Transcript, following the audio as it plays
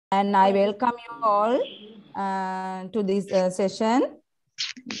And I welcome you all to this session.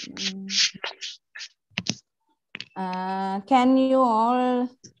 Can you all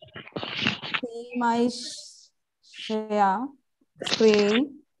see my share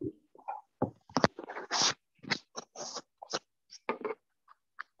screen?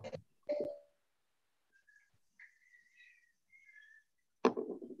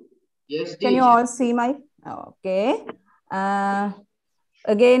 Yes, can you all see my? Okay.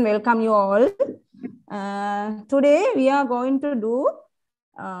 Again, welcome you all. Today we are going to do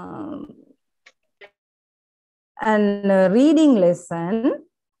an reading lesson,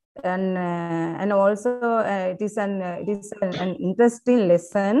 and also it is an interesting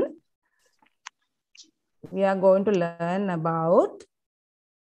lesson. We are going to learn about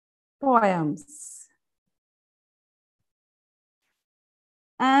poems.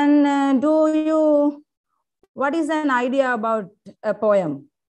 And what is an idea about a poem?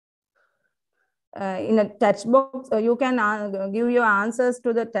 In a text box, you can give your answers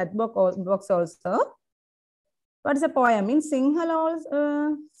to the text box also. What is a poem? In Sinhala,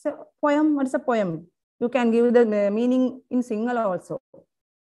 poem, what is a poem? You can give the meaning in Sinhala also.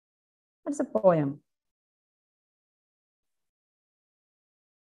 What is a poem?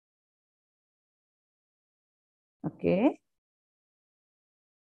 Okay.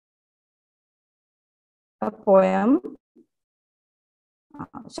 A poem.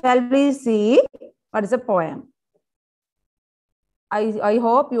 Shall we see what is a poem? I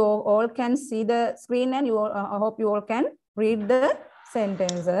hope you all can see the screen, and I hope you all can read the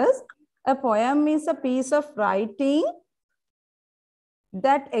sentences. A poem is a piece of writing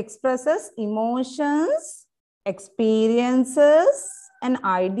that expresses emotions, experiences, and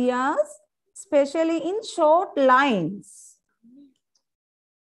ideas, especially in short lines.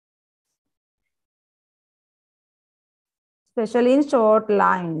 Especially in short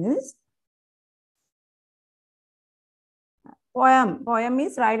lines. Poem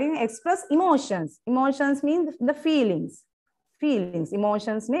is writing express emotions. Emotions mean the feelings.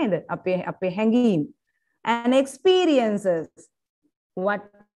 Emotions mean ape hanging. And experiences, what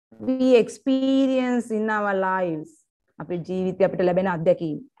we experience in our lives.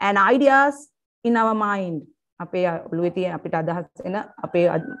 And ideas in our mind.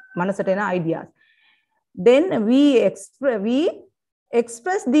 Ideas. Then we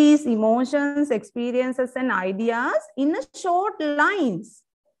express these emotions, experiences, and ideas in a short lines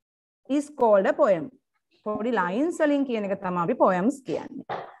is called a poem. Podi lines වලින් කියන එක තමයි අපි poems කියන්නේ.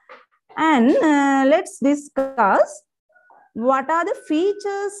 And let's discuss what are the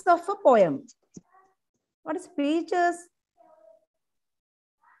features of a poem. What is features?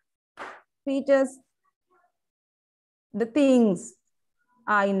 Features, the things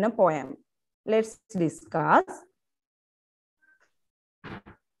are in a poem. Let's discuss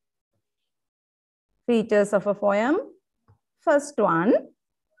features of a poem. First one,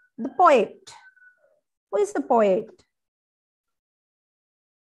 the poet. Who is the poet?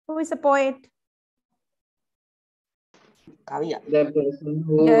 Who is a poet? The person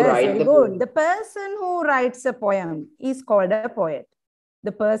who writes the poem. The person who writes a poem is called a poet.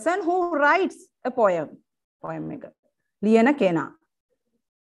 The person who writes a poem. Poem maker. Liana Kena.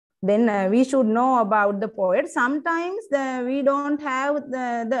 Then we should know about the poet. Sometimes we don't have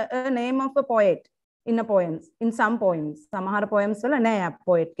the name of a poet in a poems. In some poems, samahara poems wala naya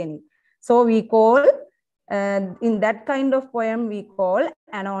poet keni. So we call in that kind of poem we call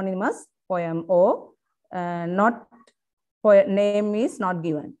anonymous poem, or not poet name is not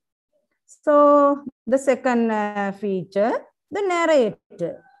given. So the second feature, the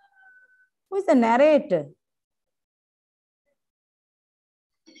narrator. Who is the narrator?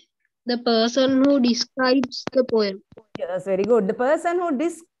 The person who describes the poem. Yes, very good. The person who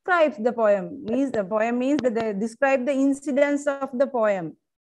describes the poem means that they describe the incidents of the poem.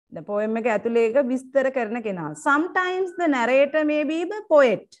 The poem එක ඇතුලේ එක විස්තර කරන කෙනා. Sometimes the narrator may be the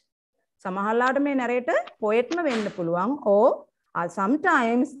poet. සමහරවිට මේ narrator poet ම වෙන්න පුළුවන්. Or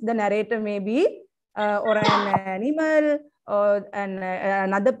sometimes the narrator may be or an animal or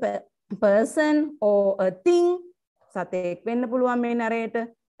another person or a thing. සතෙක් වෙන්න පුළුවන් මේ narrator.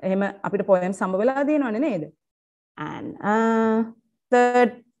 එහෙම අපිට poem සම්බ වෙලා තියෙනවනේ නේද? And third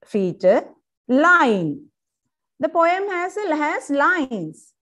feature, line. The poem has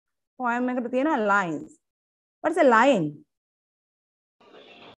lines. Poem එකට තියෙනවා lines. What is a line?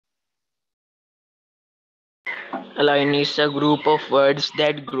 A line is a group of words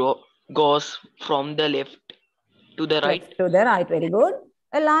that goes from the left to the right. Left to the right, very good.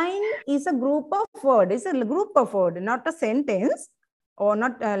 A line is a group of words. It's a group of words, not a sentence. Or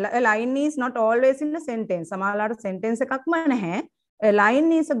not a line is not always in a sentence. සමහරවිට sentence එකක්ම නැහැ. A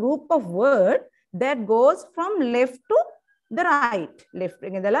line is a group of words that goes from left to the right. Left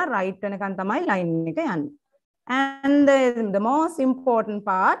ඉඳලා right වෙනකන් තමයි line එක යන්නේ. And the most important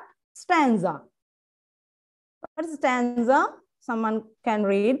part, stanza. What is stanza? Someone can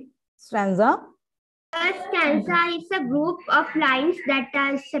read stanza. A stanza is a group of lines that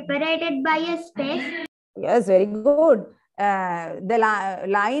are separated by a space. Yes, very good. The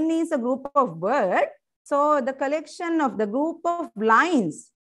line is a group of words. So the collection of the group of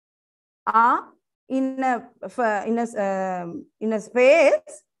lines are in a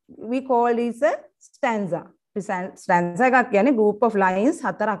space. We call this a stanza. Stanza එකක් කියන්නේ group of lines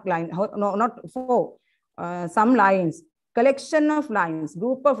හතරක් line. No, not four. Some lines. Collection of lines.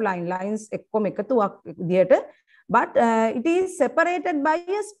 Group of lines එක්කම එකතුවක් විදියට. But it is separated by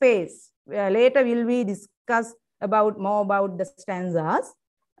a space. Later will we discuss more about the stanzas.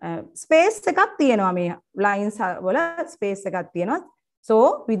 Space එකක් තියෙනවා මේ lines වල space එකක් තියෙනවා.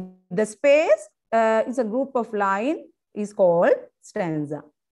 So with the space is a group of line is called stanza.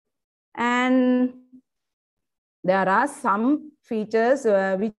 And there are some features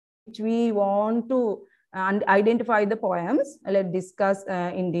which we want to identify the poems. Let's discuss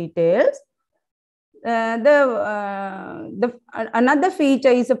in details. Another feature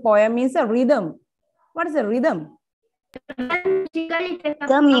is a poem is a rhythm. What is a rhythm? The musical effect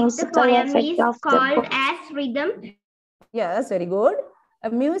of the poem is called as rhythm. Yes, very good. A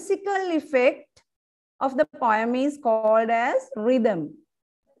musical effect of the poem is called as rhythm.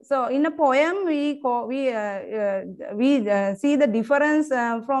 So in a poem, we see the difference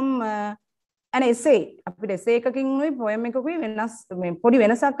from an essay. අපිට essay එකකින් උයි poem එකකුයි වෙනස් පොඩි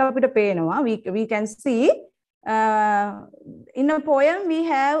වෙනසක් අපිට පේනවා. We can see in a poem we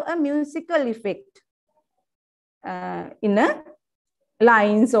have a musical effect in a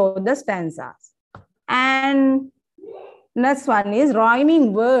lines or the stanzas. And next one is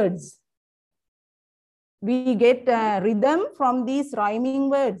rhyming words. We get rhythm from these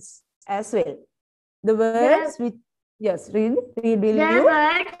rhyming words as well. The words which, yes, read will The you?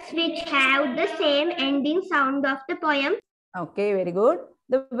 words which have the same ending sound of the poem. Okay, very good.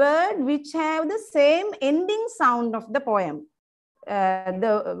 The word which have the same ending sound of the poem.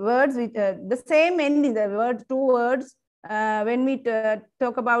 The words with the same ending, the word, two words. When we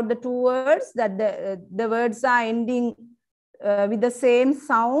talk about the two words, that the words are ending with the same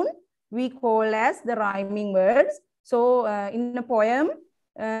sound, we call as the rhyming words. So in a poem,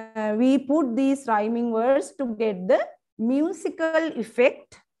 we put these rhyming words to get the musical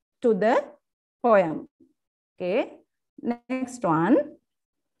effect to the poem. Okay, next one.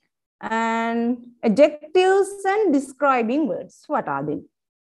 And adjectives and describing words. What are they?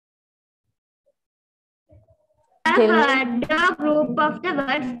 A word or group of the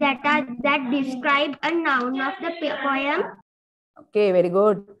words that describe a noun of the poem. Okay, very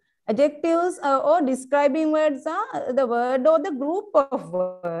good. Adjectives or describing words are the word or the group of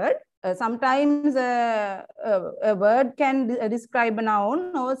words. Sometimes a word can describe a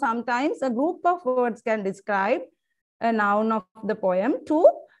noun, or sometimes a group of words can describe a noun of the poem too.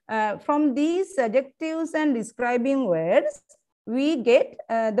 From these adjectives and describing words, we get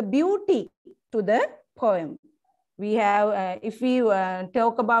the beauty to the poem. We have, if we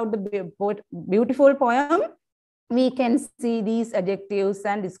talk about the beautiful poem, we can see these adjectives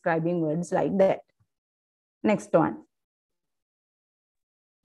and describing words like that. Next one.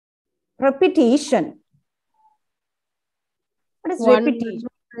 Repetition. What is repetition?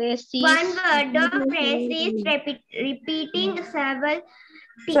 One word or phrase is repeating several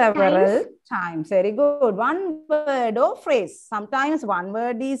times. Very good. One word or phrase. Sometimes one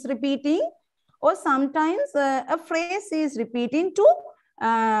word is repeating, or sometimes a phrase is repeating to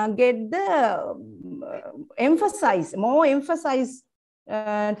get the more emphasis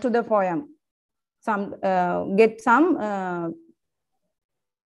to the poem. Get some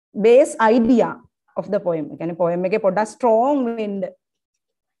base idea of the poem. Can poem make a strong wind.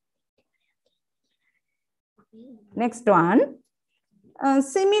 Next one.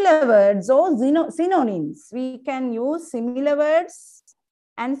 Similar words or synonyms. We can use similar words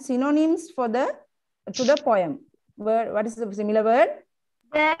and synonyms for to the poem. What is the similar word?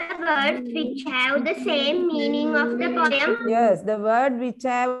 The words which have the same meaning of the poem. Yes, the word which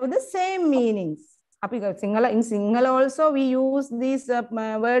have the same meanings. In Sinhala also we use these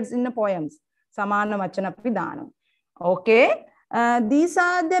words in the poems. Samana vachana api dana. Okay, these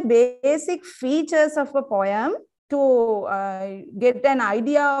are the basic features of a poem. To get an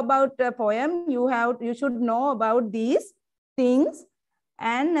idea about a poem, you should know about these things.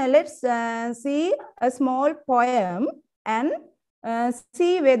 And let's see a small poem and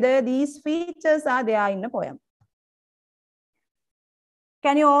see whether these features are there in a poem.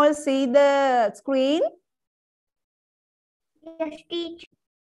 Can you all see the screen? Yes, teacher.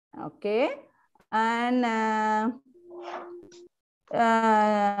 Okay. And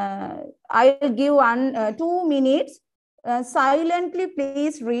I'll give 2 minutes. Silently,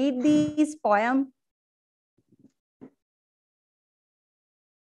 please read this poem.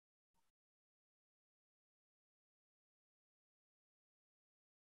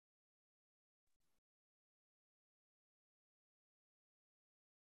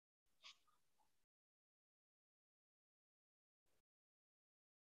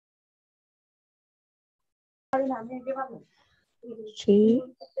 She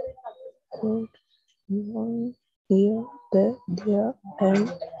could one here, there, and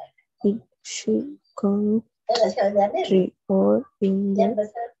it she couldn't tree or in the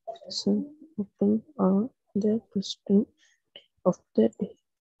sun open on the president of the day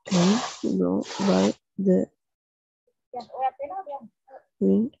and blown by the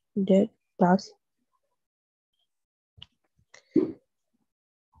wind that passed.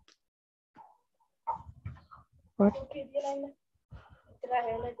 What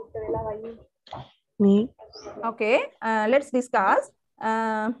me? Okay, let's discuss.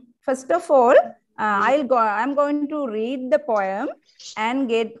 First of all, I'm going to read the poem and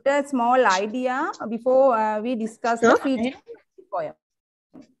get a small idea before we discuss the features of the poem.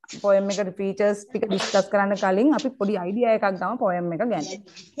 Poem එක features ටික discuss කරන්න කලින් අපි පොඩි idea එකක් ගමු poem එක ගැන.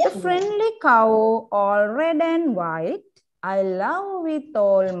 The friendly cow, all red and white, I love with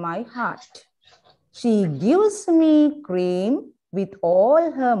all my heart. She gives me cream with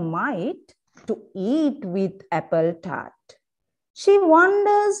all her might to eat with apple tart. She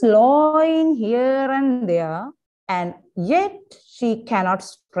wanders lawing here and there, and yet she cannot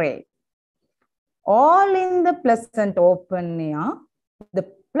stray. All in the pleasant open air, the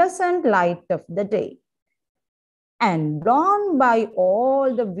pleasant light of the day, and blown by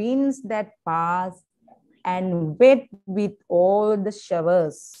all the winds that pass, and wet with all the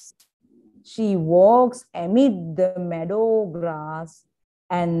showers. She walks amid the meadow grass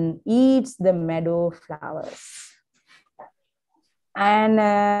and eats the meadow flowers. And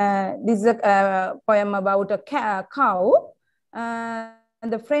this is a poem about a cow.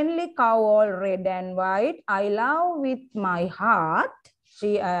 The friendly cow, all red and white, I love with my heart.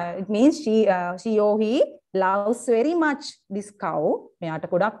 It means she or he loves very much this cow.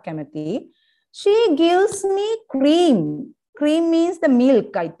 She gives me cream. Cream means the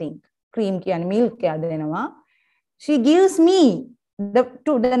milk, I think. Cream and milk. She gives me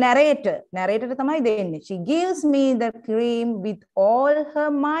to the narrator. She gives me the cream with all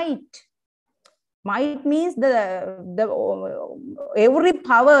her might. Might means the every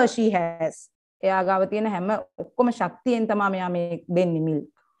power she has.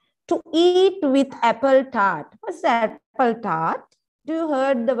 To eat with apple tart. What's that? Apple tart? Do you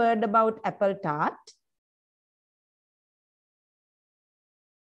heard the word about apple tart?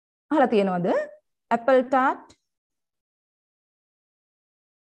 Apple tart?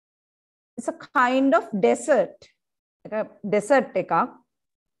 It's a kind of dessert. Like a dessert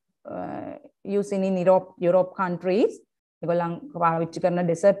using in Europe countries.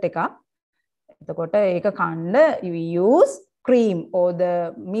 Dessert you use cream or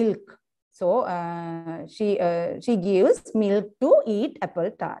the milk. So she gives milk to eat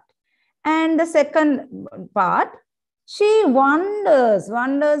apple tart. And the second part, she wanders.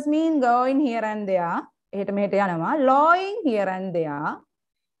 Wanders means going here and there. Lawing here and there.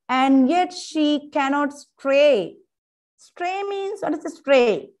 And yet she cannot stray. Stray means, what is a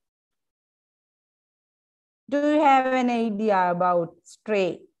stray? Do you have an idea about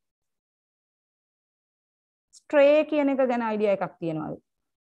stray? Stray කියන එක ගැන idea එකක් තියෙනවද?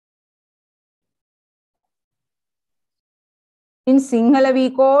 In Sinhala we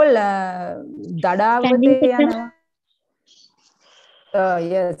call දඩාවතේ යනවා.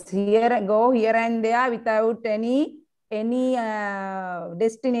 Yes, go here and there without any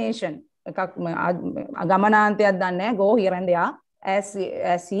destination. ගමනාන්තයක් දන්නේ නැහැ. Go here and there as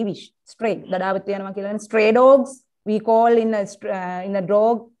he wish. Stray. දඩාවතේ යනවා කියලා. Stray dogs we call in a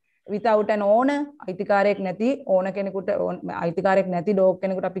dog without an owner. අයිතිකාරයෙක් නැති owner කෙනෙකුට අයිතිකාරයෙක් නැති dog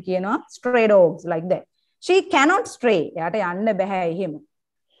කෙනෙකුට අපි කියනවා stray dogs, like that. She cannot stray. එයාට යන්න බෑ එහෙම.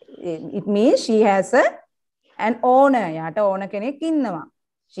 It means she has an owner. එයාට owner කෙනෙක් ඉන්නවා.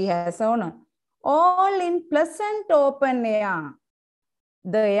 She has an owner. All in pleasant open air.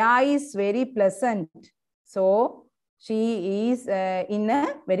 The air is very pleasant. So she is in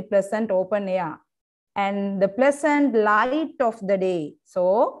a very pleasant open air. And the pleasant light of the day.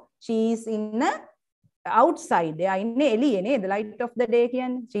 So she is in a outside. The light of the day.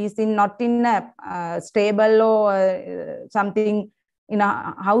 She is not in a stable or something in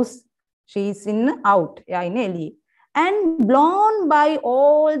a house. She is in out. Yeah, in Eli. And blown by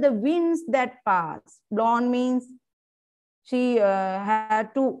all the winds that pass. Blown means she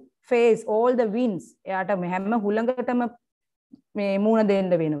had to face all the winds.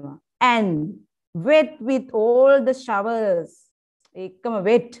 And wet with all the showers.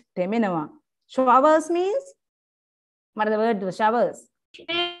 Wet. Showers means what are the word? Showers.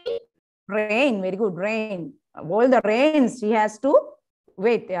 Rain. Very good. Rain. All the rains she has to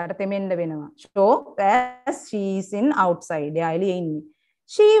wait. So as she is in outside.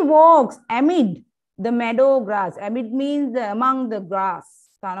 She walks amid the meadow grass. Amid means among the grass.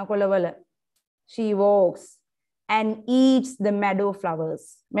 She walks and eats the meadow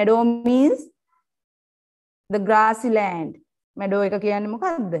flowers. Meadow means the grassy land. Meadow එක කියන්නේ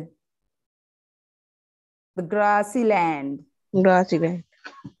මොකක්ද? The grassy land. Grassy land.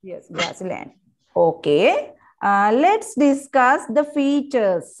 Yes, grassy land. Okay. Let's discuss the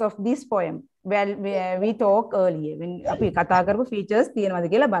features of this poem. Well, we talked earlier. When අපි කතා කරපු features තියෙනවද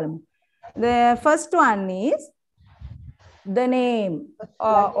කියලා බලමු. The first one is the name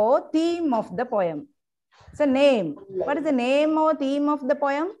or theme of the poem. It's a name. What is the name or theme of the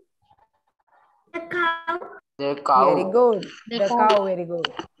poem? The cow. The cow. Very good. The cow. Very good.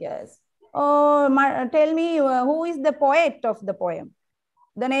 Yes. Oh, tell me who is the poet of the poem?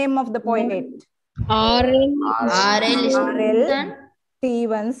 The name of the poet. R.L.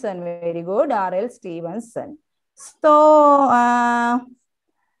 Stevenson. Very good. R.L. Stevenson. So,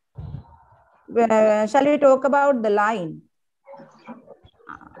 shall we talk about the line?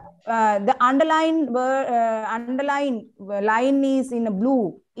 The underlined line is in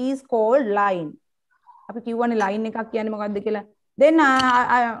blue is called line. Then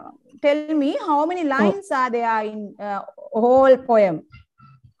tell me how many lines are there in whole poem?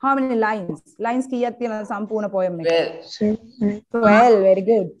 How many lines? Lines kiyak tiyana sampurna poem එක? 12. Very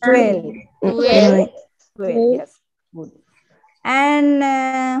good. 12. 12. Yes. Good. And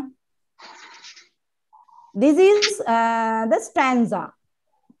this is the stanza.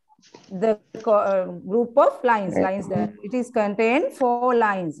 The group of lines. It is contained 4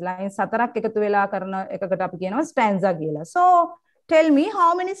 lines. Lines 4ක් එකතු වෙලා කරන එකකට අපි කියනවා stanza කියලා. So tell me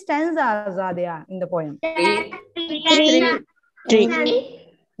how many stanzas are there in the poem? 3.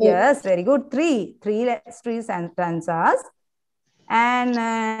 Yes, very good. 3 stanzas. And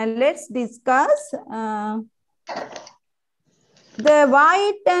let's discuss the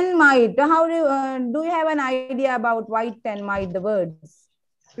white and might. How do you have an idea about white and might? The words.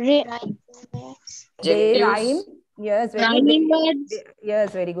 They rhyme. Yes, very Rhyming good. words.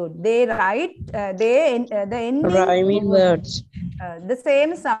 Yes, very good. They write. The ending. Rhyming words. The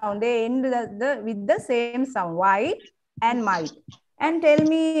same sound. They end with the same sound. White and might. And tell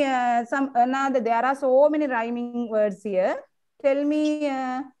me another. There are so many rhyming words here. Tell me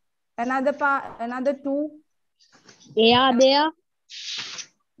another 2. They are.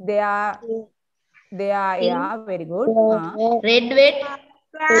 They are. Yeah, very good. Red wet.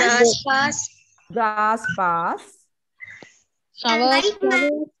 Grass pass. Grass pass. Showers.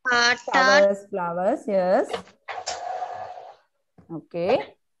 Flowers. Yes.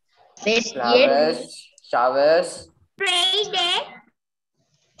 Okay. Flowers. Showers.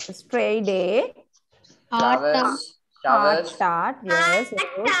 Stray day. Flowers. Hot Showers. start. Yes. Very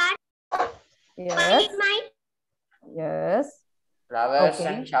good. Yes. Yes. Flowers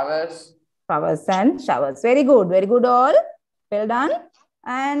Okay. and showers. Flowers and showers. Very good. Very good all. Well done.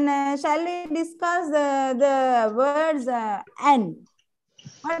 And shall we discuss the words and?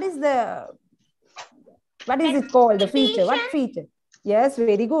 What is it called? The feature. What feature? Yes,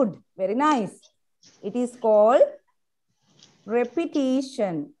 very good. Very nice. It is called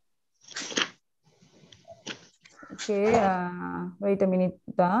repetition. Okay. Wait a minute.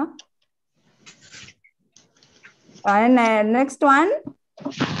 And next one.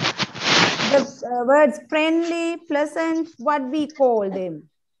 The words friendly, pleasant, what we call them?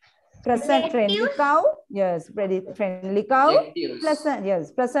 Pleasant, friendly cow. Yes, friendly cow. Adjectives. Pleasant,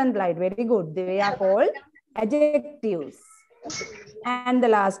 yes, pleasant light. Very good. They are called adjectives. And the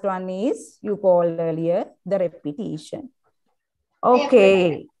last one is, you called earlier, the repetition.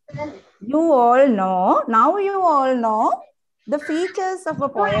 Okay. You all know, now you all know the features of a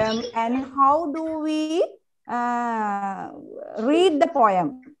poem and how do we read the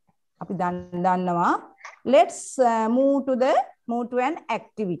poem. Let's move to an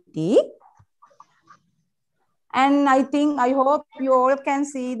activity. And I hope you all can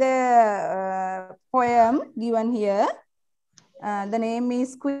see the poem given here. The name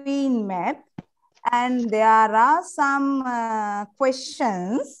is Queen Mab. And there are some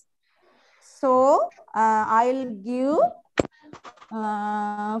questions. So I'll give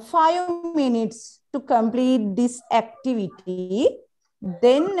 5 minutes to complete this activity.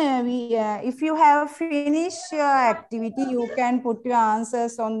 Then if you have finished your activity, you can put your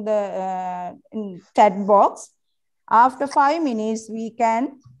answers on the chat box. After 5 minutes, we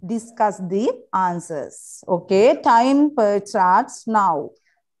can discuss the answers. Okay, time starts now.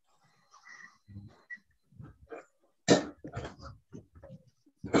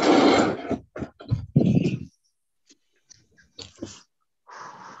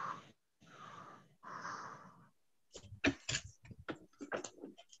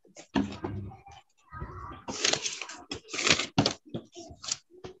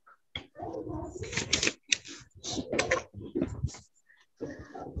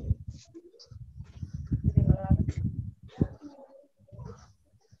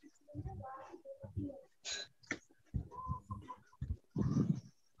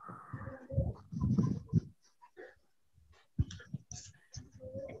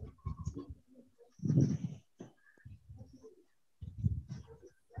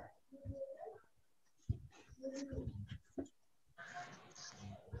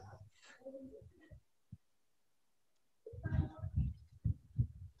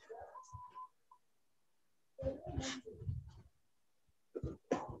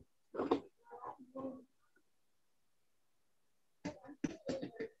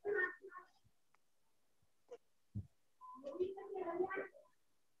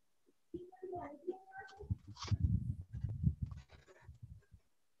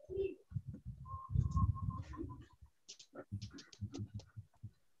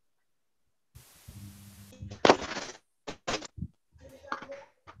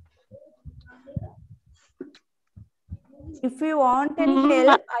 If you want any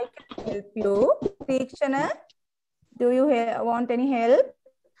help, I can help you. Tikshana, do you want any help?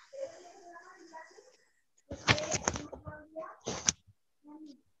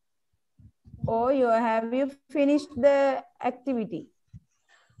 Or have you finished the activity?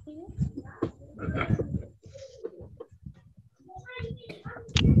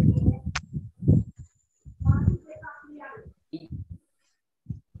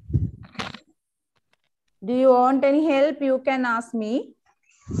 Do you want any help? You can ask me.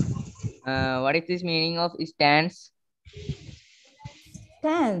 What is this meaning of stance?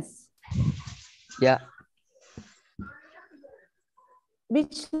 Stance. Yeah.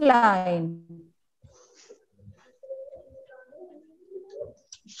 Which line?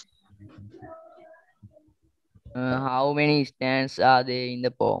 How many stanzas are there in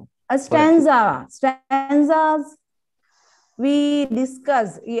the poem? A stanza. Stanzas we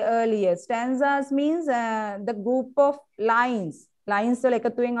discussed earlier. Stanzas means the group of lines. Lines like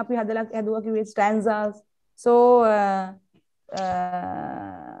a stanzas. So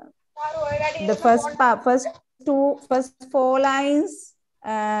the first 4 lines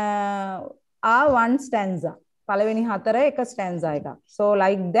are one stanza. Palaveni hatara eka stanza eka. So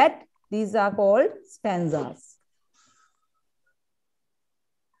like that, these are called stanzas.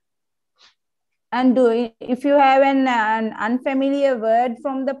 And if you have an unfamiliar word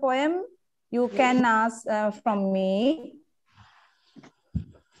from the poem, you can ask from me,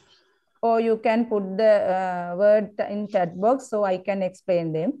 or you can put the word in chat box so I can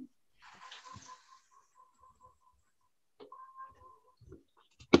explain them.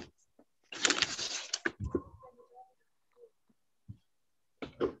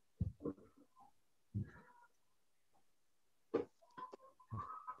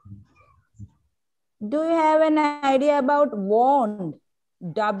 Do you have an idea about wand?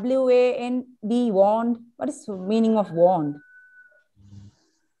 W-A-N-D, wand. What is the meaning of wand?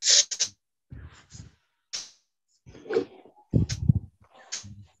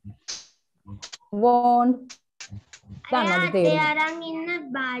 Wand. Not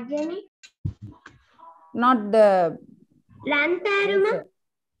the Lantaruma.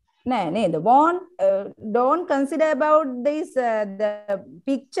 No, the wand. Don't consider about this the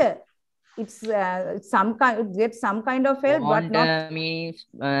picture. It's some kind, get some kind of help, Want, but not means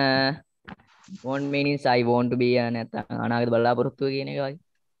want means I want to be an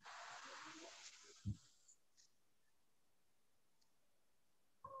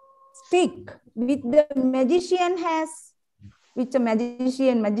stick with the magician has. Which a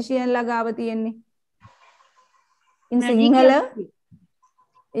magician lagavati in Sinhala.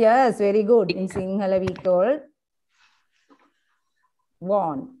 Yes, very good. In Sinhala we call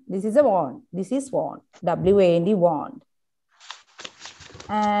wand. This is a wand. This is wand. W-A-N-D, wand.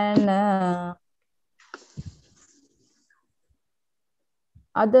 And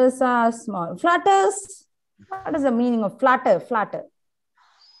others are small. Flutters. What is the meaning of flutter? Flutter.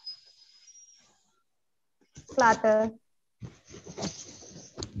 Flutter.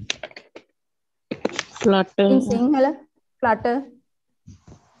 Flutter. In Sinhala, flutter.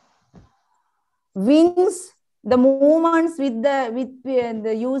 Wings, the movements with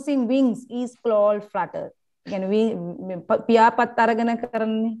the using wings is called flutter. Can we piyapat aragana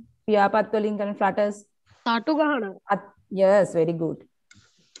karane? Piyapat වලින් කරන flutters. Tatu gahana. Yes, very good.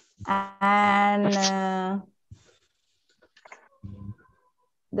 And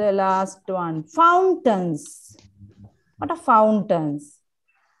the last one, fountains. What are fountains?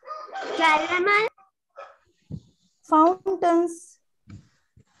 Chalamal. Fountains.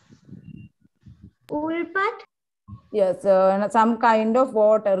 Ulpat. Yes, some kind of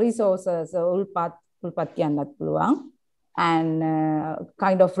water resources. Ulpat කියන්නත් පුළුවන්. And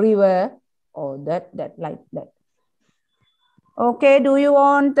kind of river or that like that. Okay, do you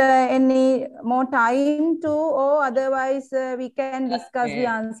want any more time to, or otherwise we can discuss the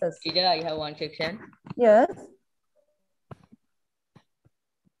answers? Teacher, I have one section. Yes.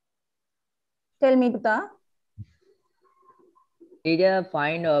 Tell me, Puta. Teacher,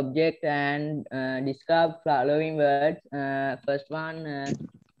 find object and describe following words. First one,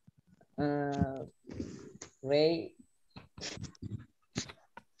 Ray.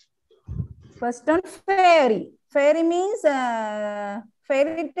 First one, fairy. Fairy means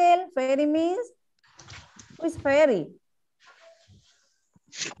fairy tale. Fairy means, who is fairy?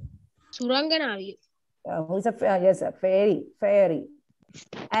 Suranganavi. Who is a yes, a fairy. Fairy.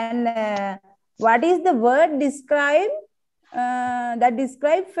 And what is the word describe that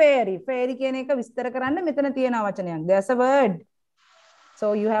describe fairy? Fairy කියන එක විස්තර කරන්න මෙතන තියෙන වචනයක්. There's a word.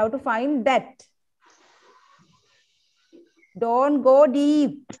 So you have to find that. Don't go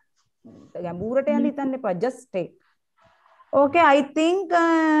deep. Just take. Okay, I think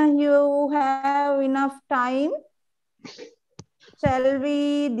you have enough time. Shall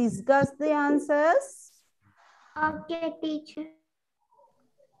we discuss the answers? Okay, teacher.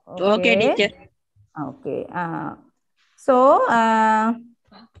 Okay, teacher. Okay. So,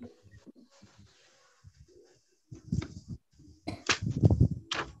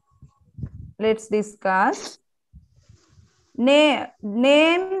 let's discuss. Name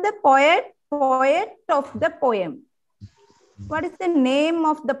the poet of the poem. What is the name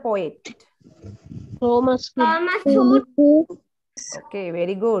of the poet? Thomas Thomas Hood. Okay,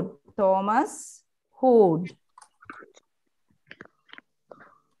 very good. Thomas Hood.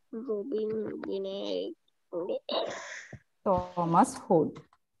 Thomas Hood.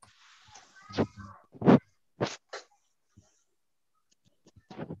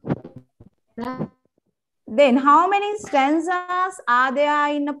 Then, how many stanzas are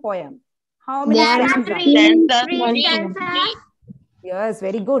there in a poem? How many There are stanzas? three stanzas. Yes,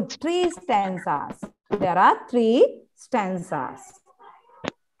 very good. 3 stanzas. There are 3 stanzas.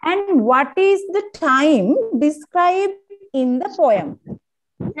 And what is the time described in the poem?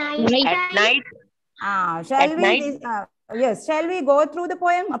 Night. At night. Shall we? Yes. Shall we go through the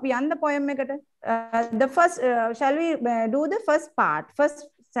poem? The poem the first. Shall we do the first part? First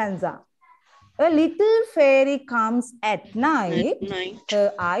stanza. A little fairy comes at night.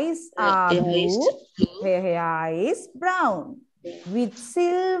 Her eyes are blue. Her hair is brown. With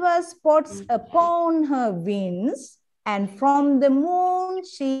silver spots upon her wings, and from the moon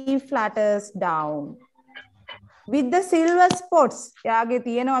she flutters down. With the silver spots,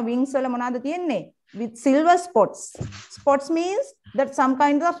 wings with silver spots. Spots means that some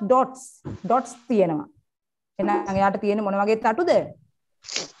kind of dots. Dots තියෙනවා. එහෙනම් යාට තියෙන මොන වගේ තටුද?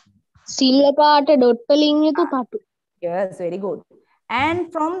 සිල්ල පාට dot වලින් යුතු තටු. Yes, very good.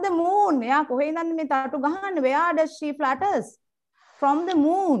 And from the moon, යා කොහේ ඉඳන්ද මේ තටු ගහන්නේ? Where does she flutters? From the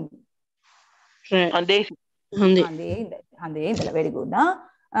moon. Hande. Very good.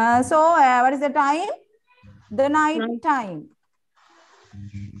 So, what is the time? The night time.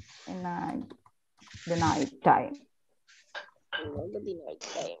 The night time.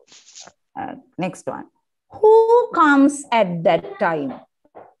 Next one. Who comes at that time?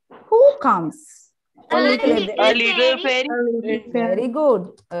 Who comes? A little fairy. Very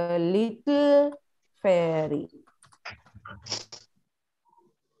good. A little fairy.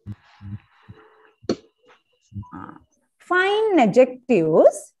 Find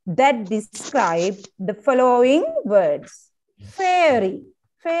adjectives that describe the following words. Fairy.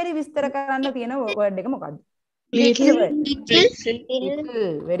 Fairy විස්තර කරන්න තියෙන word එක මොකක්ද? Little.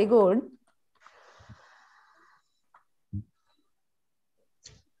 Very good.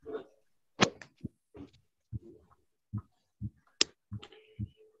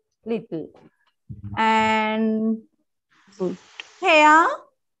 Little. And hair.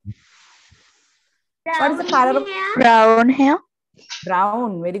 What is the color of Brown hair.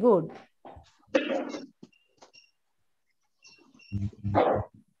 brown? Very good.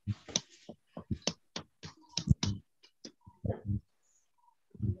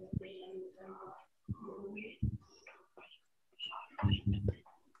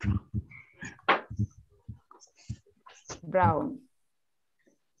 brown.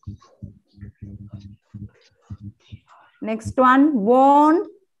 Next one, wand.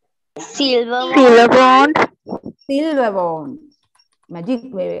 Silver wand. Silver wand. Magic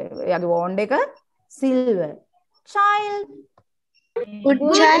yage wand එක silver. Child. Good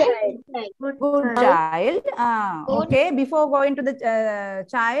child. Good child. Okay, before going to the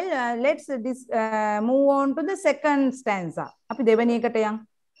child, let's move on to the second stanza. අපි දෙවෙනි එකට යන්.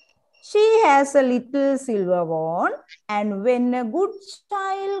 She has a little silver wand, and when a good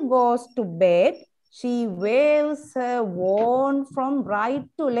child goes to bed, she waves her wand from right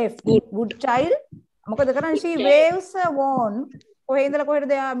to left. Good child. මොකද කරන්නේ? She waves her wand. කොහේ ඉඳලා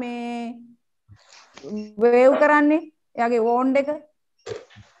කොහෙටද යා මේ wave කරන්නේ? එයාගේ wand එක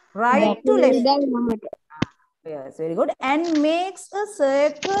right to left. Yes, very good. And makes a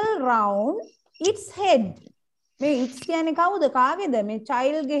circle round its head. මේ its කියන්නේ කවුද? කාගේද? මේ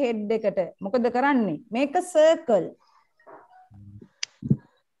child ගේ head එකට. මොකද කරන්නේ? Make a circle.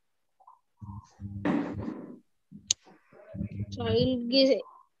 Child ගේ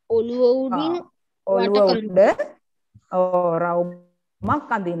ඔළුව උඩින් ඔළුව උඩ රවුමක්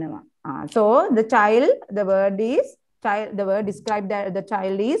අඳිනවා. So the child, the word described that the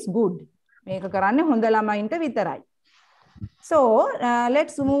child is good. මේක කරන්නේ හොඳ ළමයින්ට විතරයි. So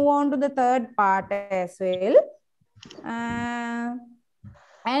let's move on to the third part as well.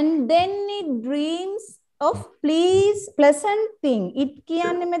 And then it dreams of pleasant thing. It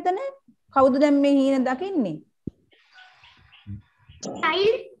කියන්නේ මෙතන කවුද දැන් මේ හීන දකින්නේ?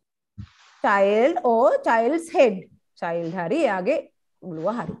 Child or child's head. Child hari age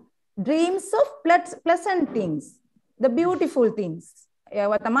uluwa hari. Dreams of pleasant things, the beautiful things.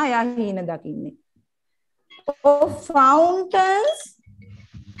 Eyawa tama ya hina dakinne. Of fountains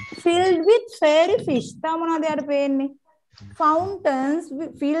filled with fairy fish. Ta monada yada penne? Fountains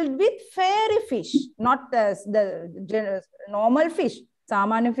filled with fairy fish, not the normal fish.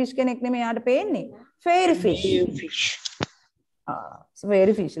 Samanya fish kenek neme yada penne. Fairy fish.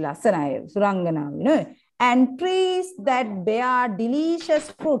 Fairy fish lassanaya suranganawa you know. And trees that bear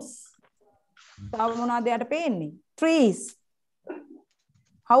delicious fruits. Trees.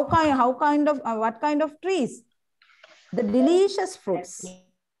 What kind of trees? The delicious fruits.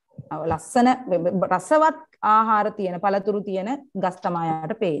 රසවත් ආහාර තියෙන පළතුරු තියෙන ගස් තමයි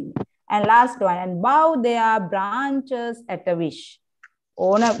යාට පේන්නේ. And last one, and bow their branches at a wish.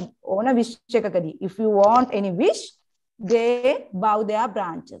 ඕන wish එකකදී. If you want any wish, they bow their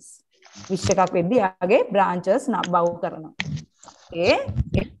branches. Wish එකක් වෙද්දී යාගේ branches bow කරනවා. Okay.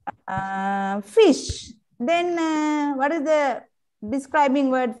 Fish. Then what is the describing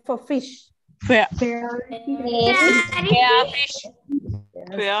word for fish? Fairy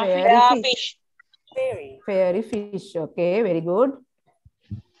fish. Okay, very good.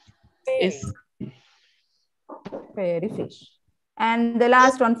 Fairy fish. And the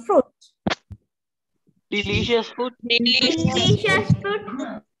last one, fruit. Delicious fruit.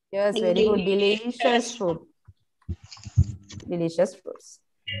 Yes, very good. Delicious fruit. Delicious fruits.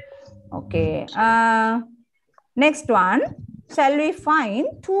 Okay. Next one. Shall we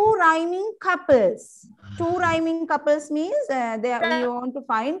find two rhyming couples? Two rhyming couples means we want to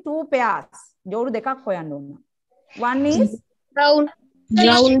find two pairs. Jodu dekak hoyanna unna. One is round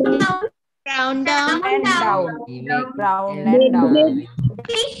down and down. Round and down.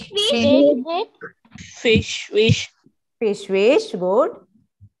 Fish. Good.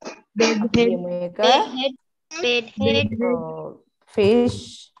 bed head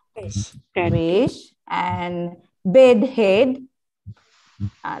Fish and bed head.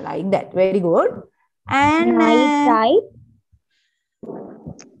 I like that. Very good. And night.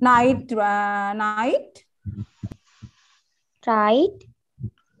 Right.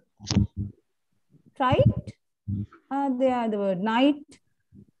 They are the word night.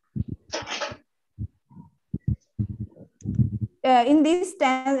 In this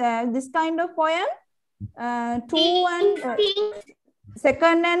kind of poem,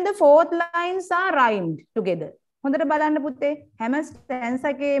 second and the fourth lines are rhymed together. හොඳට බලන්න පුතේ හැම stanza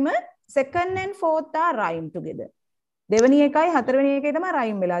එකේම second and fourth are rhymed together. දෙවෙනි එකයි හතරවෙනි එකයි තමයි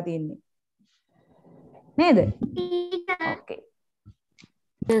rhyme වෙලා තියෙන්නේ. නේද? Okay.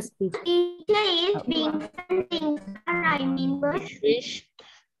 Teacher is wings and things are rhyming words.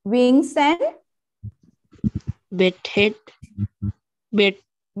 Wings and Bed head.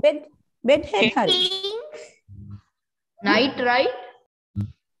 Hari. Night, right?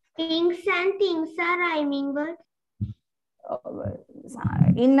 Things and things are rhyming words.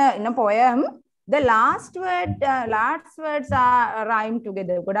 In a poem, the last words are rhymed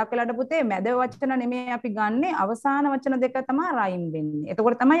together. ගොඩක් වෙලාට පුතේ මැද වචන නෙමෙයි අපි ගන්නෙ අවසාන වචන දෙක තමයි rhyme වෙන්නේ.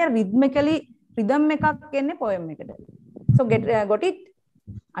 එතකොට තමයි rhythmically rhythm එකක් එන්නේ poem එකට. So got it?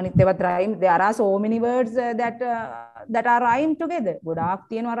 Anityavat rhyme. There are so many words that are rhymed together. Godak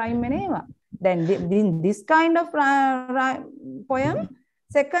tiyenwa rhyme meneva. Then in this kind of poem,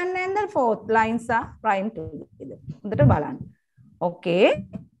 second and the fourth lines are rhymed together. Okay.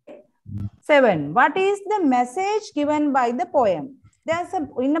 7. What is the message given by the poem?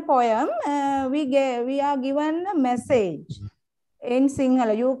 In a poem, we are given a message in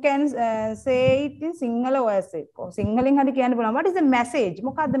Sinhala. You can say it in Sinhala verse. What is the message?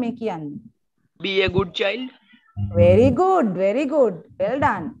 Be a good child. Very good, very good. Well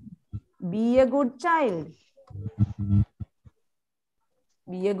done. Be a good child.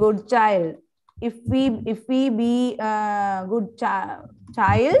 Be a good child. If we be a good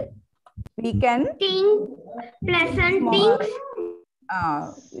child, we can think pleasant things.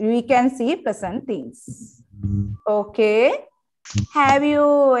 We can see pleasant things. Okay. Have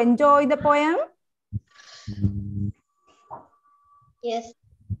you enjoyed the poem? Yes.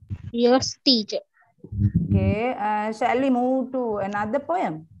 Yes, teacher. Okay. Shall we move to another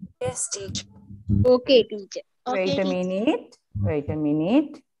poem? Yes, teacher. Okay, teacher. Wait a minute. Wait a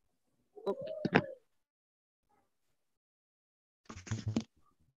minute. Okay.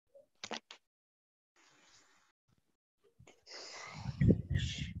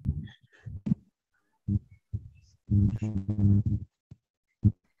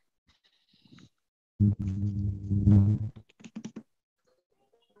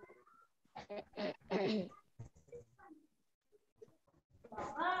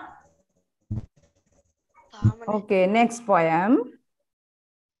 Okay, next poem.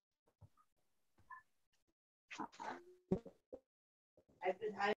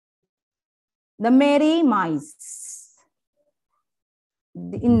 The Merry Mice.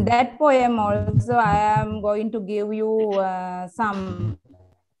 In that poem also, I am going to give you some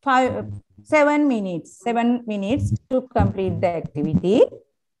 7 minutes to complete the activity.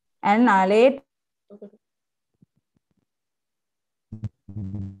 And later,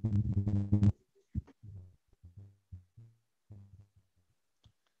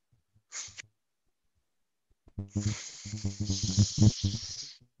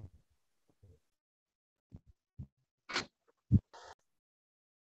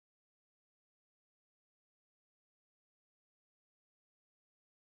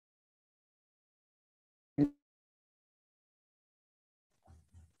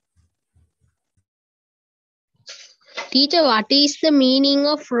 Teacher, what is the meaning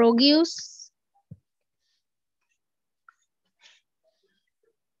of rogues?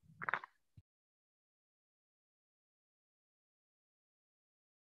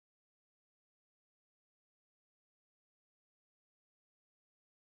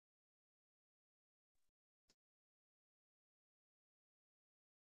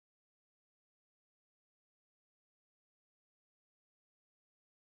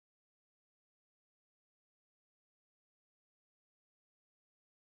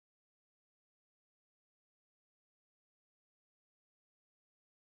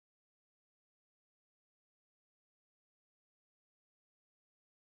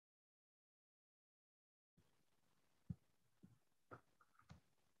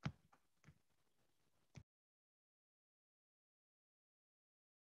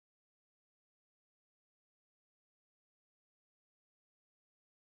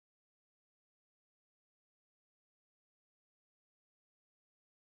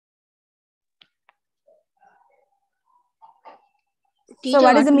 Teacher, so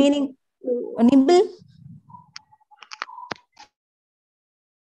what is the meaning? Nibble?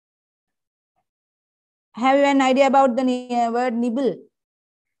 Have you an idea about the word nibble?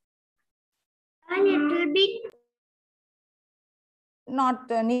 A little bit. Not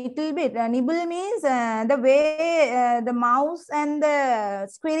a little bit. Nibble means the way the mouse and the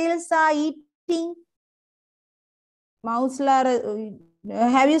squirrels are eating. Mouse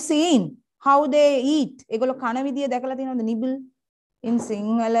have you seen how they eat? Egolo kana vidiya dakala tiyena nibble. In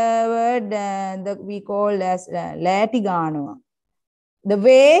Sinhala word we call as lati ganawa. The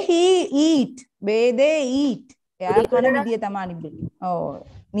way he eat, way they eat. Eya kana vidiya tama nibble. Oh,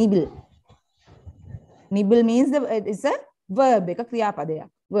 nibble. Nibble means it's a verb, එක ක්‍රියාපදයක්.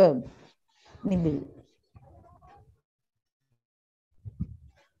 Verb. Nibble.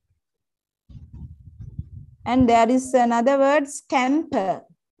 And there is another word, scamper.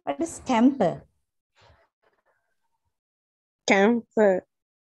 What is scamper? Camper.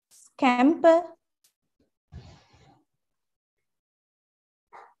 Scamper.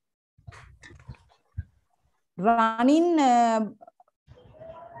 Running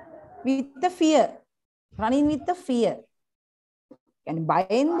with the fear. Running with the fear. Yani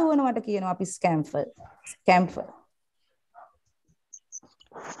බයෙන් දුවනවට කියනවා අපි scamper. Scamper.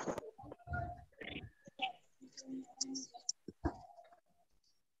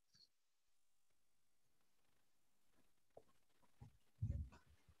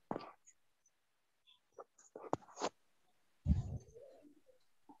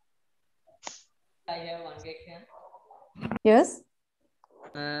 I have one question. Yes.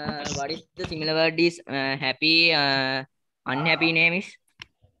 What is the similar word is happy, unhappy name is?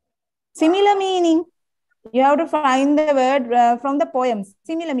 Similar meaning. You have to find the word from the poem.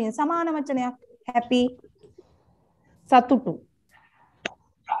 Similar meaning. Samana wachanayak. Happy. Satutu.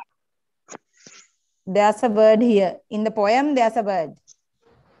 There's a word here. In the poem, there's a word.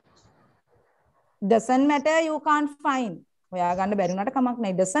 Doesn't matter, you can't find.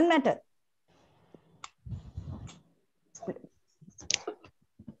 It doesn't matter.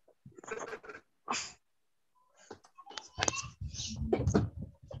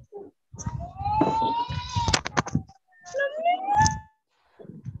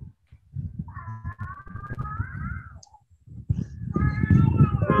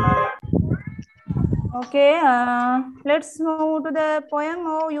 Okay, let's move to the poem.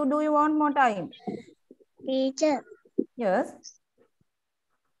 Or do you want more time? Teacher. Yes.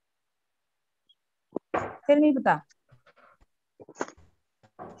 Tell me, Pata.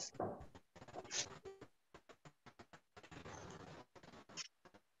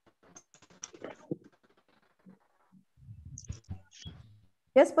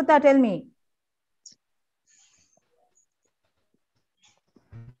 Yes, Pata, tell me.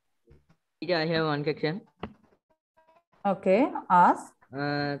 I have one question. Okay, ask.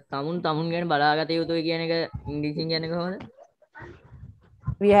 තමුන් ගැන බලාගත යුතුයි කියන එක ඉංග්‍රීසියෙන් කියන්නේ කොහොමද?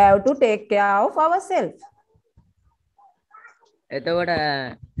 We have to take care of ourselves. එතකොට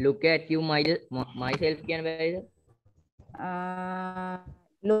look at you myself කියන බැරිද?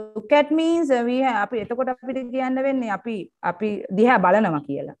 Look at means we have අපි එතකොට අපිට කියන්න වෙන්නේ අපි දිහා බලනවා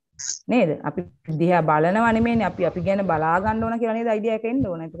කියලා. නේද? අපි දිහා බලනවා නෙමෙයිනේ අපි ගැන බලා ගන්න ඕන කියලා නේද අයිඩියා එක එන්න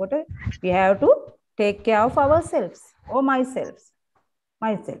ඕන. එතකොට we have to take care of ourselves or myself.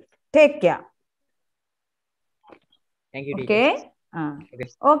 Take care. Thank you, okay.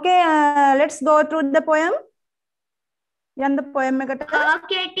 Okay, let's go through the poem. Yan the poem ekata.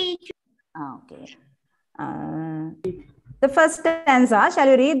 Okay, teacher. Okay. The first stanza, shall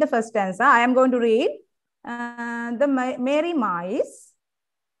you read the first stanza? I am going to read. The merry mice.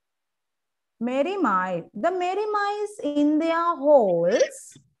 The merry mice in their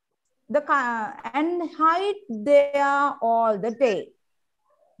holes and hide there all the day.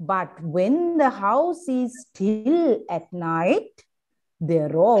 But when the house is still at night, the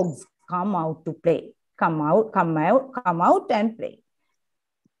rogues come out to play. Come out and play.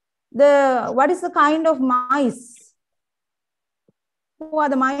 What is the kind of mice? Who are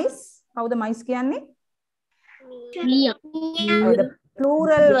the mice? How the mice can? The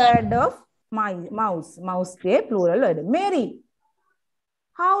plural word of mouse. Mouse ke plural word. Merry.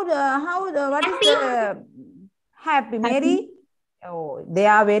 What is the happy? Merry. Oh, they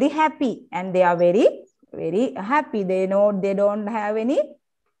are very happy and they are very, very happy. They don't have any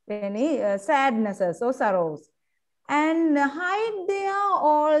sadnesses or sorrows. And hide there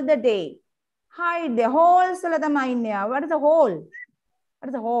all the day. Hide the holes. What is the hole? What is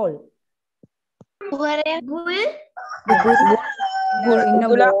the hole? In a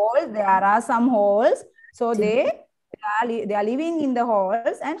wall, there are some holes. So they are living in the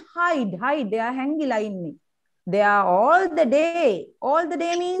holes and hide. They are hanging. They are all the day. All the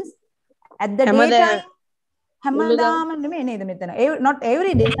day means at the daytime. Not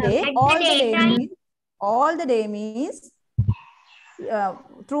every day. All the day means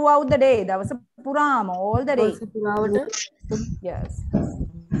throughout the day. That was a Purama. All the day. Yes.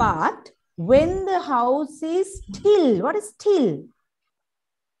 But when the house is still, what is still?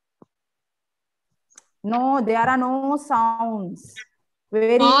 No, there are no sounds.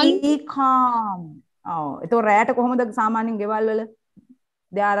 Very calm. Oh, it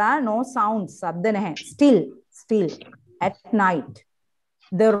there are no sounds. Still at night.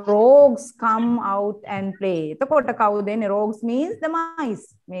 The rogues come out and play. Rogues means the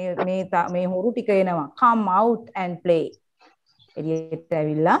mice. Come out and play.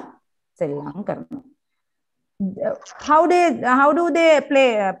 How do they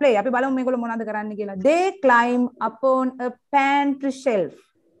play? They climb upon a pantry shelf.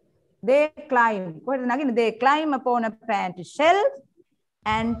 They climb upon a pantry shelf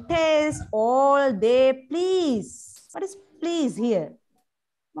and taste all they please. What is please here?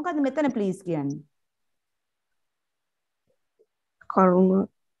 Please,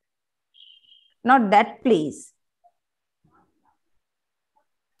 not that please.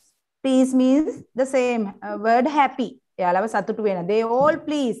 Please means the same word happy. They all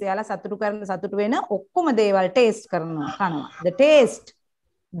please. Taste. The taste.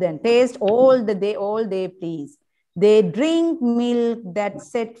 Then taste all they please. They drink milk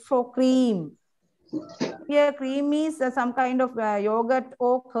that's set for cream. Here cream is some kind of yogurt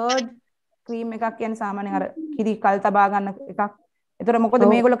or curd. cream එකක් කියන්නේ සාමාන්‍යයෙන් අර කිරි කල් තබා ගන්න එකක්. ඒතර මොකද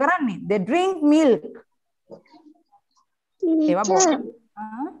මේගොල්ලෝ කරන්නේ? They drink milk. ඒවා බොන.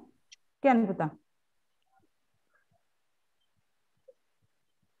 කියන්න පුතා.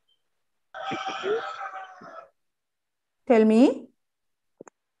 Tell me.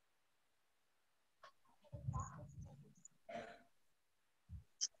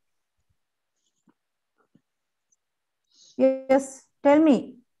 Yes, tell me.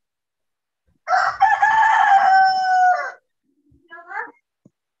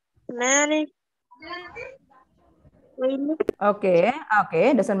 Okay,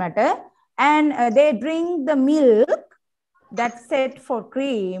 doesn't matter. And they drink the milk that's set for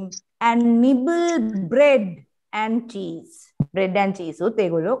cream and nibble bread and cheese. Bread and cheese.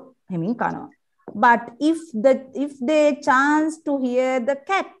 But if they chance to hear the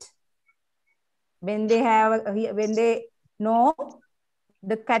cat, when they know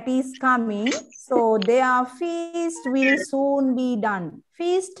the cat is coming, so their feast will soon be done.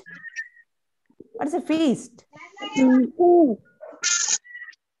 Feast? What is a feast?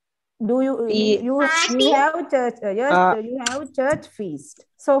 Do you have church? Yes, you have church feast.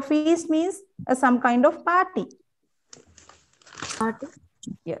 So feast means some kind of party. Party?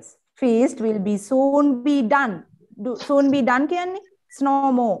 Yes. Feast will be soon be done. Soon be done කියන්නේ?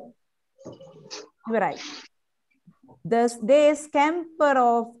 No more. You're right. Thus they scamper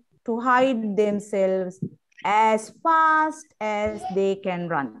off to hide themselves as fast as they can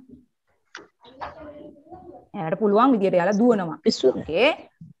run. එයාට පුළුවන් විදියට යාලා දුවනවා. Okay.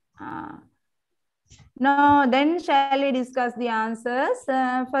 Now then shall we discuss the answers?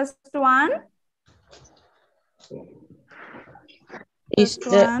 First one. Is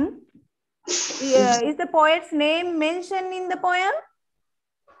the poet's name mentioned in the poem?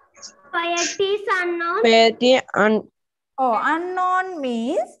 Poet is unknown. Unknown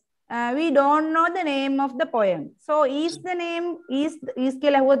means we don't know the name of the poem. So is the name is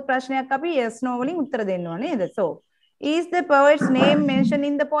කියලා හුවත් ප්‍රශ්නයක් අපි yes no වලින් උත්තර දෙන්න ඕනේ නේද? So is the poet's name mentioned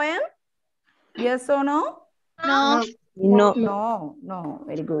in the poem? Yes or no? No.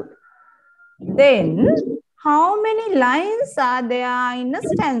 Very good. Then how many lines are there in a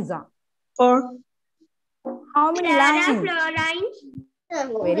stanza? 4. How many lines? 4 lines.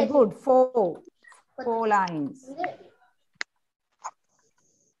 Very good. 4 lines.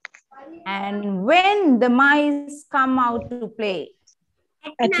 And when the mice come out to play?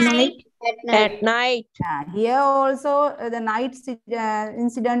 At night. At night. Here also the night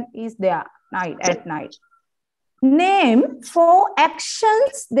incident is there. At night. Name 4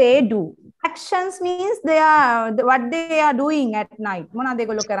 actions they do. Actions means what they are doing at night. මොනවද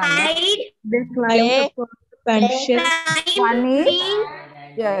ඒගොල්ලෝ කරන්නේ? They climb the pension. One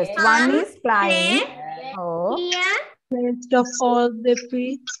is flying. Taste of all the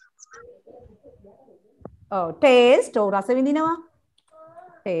fruits. Taste. රස විඳිනවා.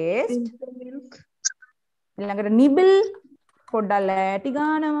 Taste. ඊළඟට nibble. පොඩ්ඩක් ලෑටි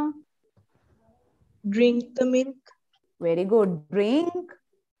ගන්නවා. Drink the milk. Very good. Drink.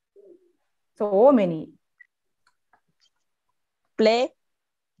 So many. Play.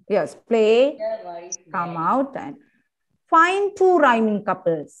 Yes, play. Come out and find 2 rhyming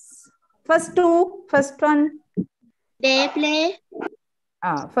couples. First one. They play.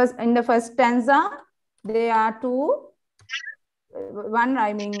 First in the first stanza, there are 2. One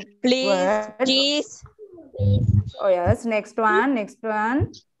rhyming word. Cheese. Oh yes. Next one.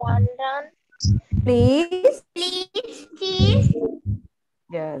 One run. Please. Cheese.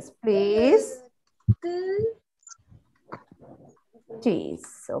 Yes, please. Cheese.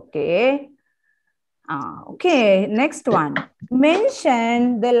 Okay. Okay. Next one.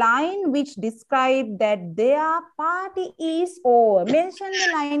 Mention the line which describe that their party is over. Mention the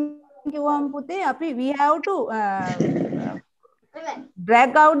line. We have to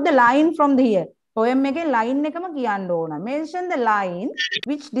drag out the line from here. Poem එකේ line එකම කියන්න ඕන. Mention the line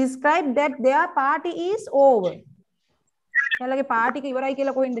which describe that their party is over. එයාලගේ party එක ඉවරයි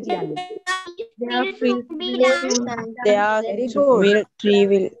කියලා කොහෙන්ද කියන්නේ? Very good.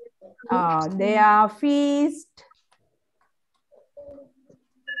 Their feast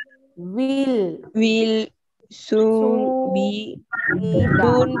will soon be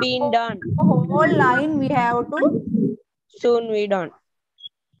done. Whole line we have to soon be done.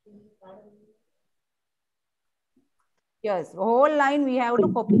 Yes, whole line we have to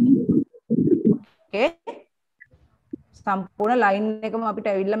copy. Okay. සම්පූර්ණ line එකම අපිට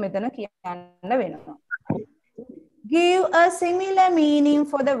ඇවිල්ලා මෙතන කියන්න වෙනවා. Give a similar meaning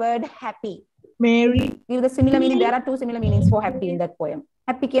for the word happy. Mary. Give the similar meaning. There are 2 similar meanings for happy in that poem.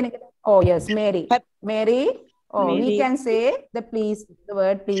 Happy කියන එක. Oh yes, Mary. Mary Or we Mary. can say the please, the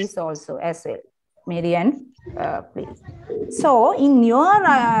word please also as well. Mary and please. So in your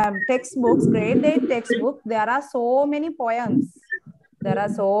textbooks, grade 8 textbook, there are so many poems. There are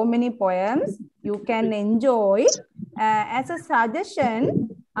so many poems you can enjoy. As a suggestion,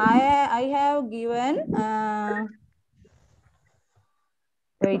 I have given,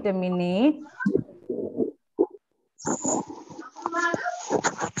 wait a minute.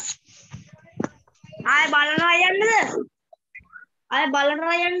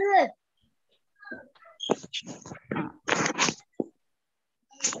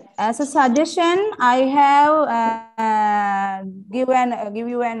 As a suggestion, I have give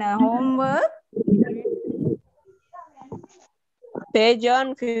you an homework. Page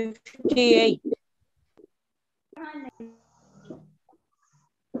on 58.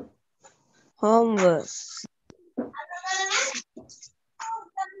 Homework.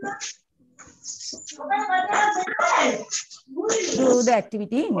 Do the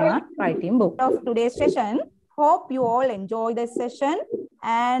activity in your writing book. Of today's session, hope you all enjoy the session,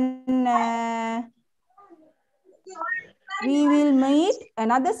 and we will meet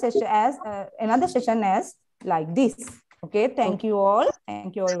another session as like this. Okay, thank you all.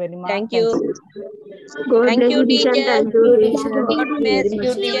 Thank you all very much. Thank you. God Thank bless you, teacher. teacher. Thank you, teacher. God bless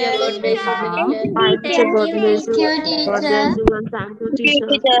you, teacher. God bless you, teacher. Bye, teacher. God bless you. God bless you and thank you,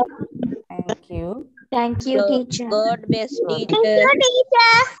 teacher. Thank you. Thank you, teacher. God bless Thank teacher.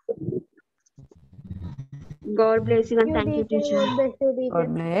 God bless you and thank you, teacher. God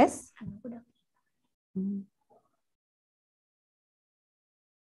bless.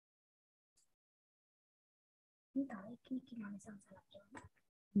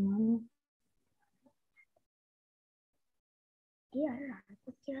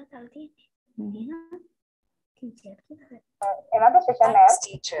 Another session as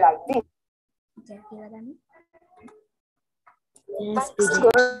like this.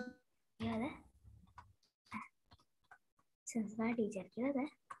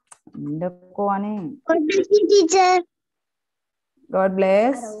 God bless you, teacher. God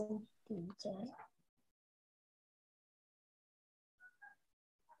bless.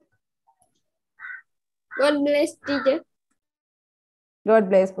 God bless teacher. God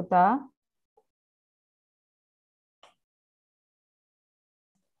bless, Puta.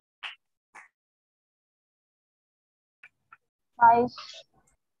 Nice.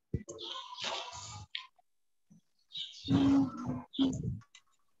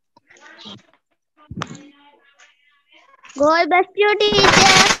 God bless you, teacher.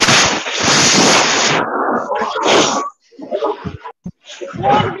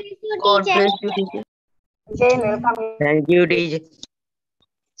 God bless you, teacher. Again, welcome. Thank you, teacher.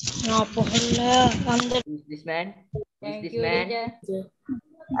 Who's this man? Who's this man?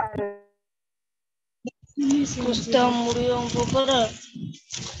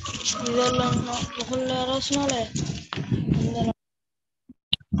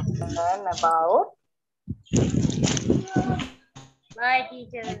 And about Bye,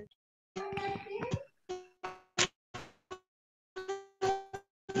 teacher.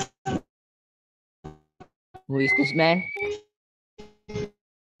 Who is this man?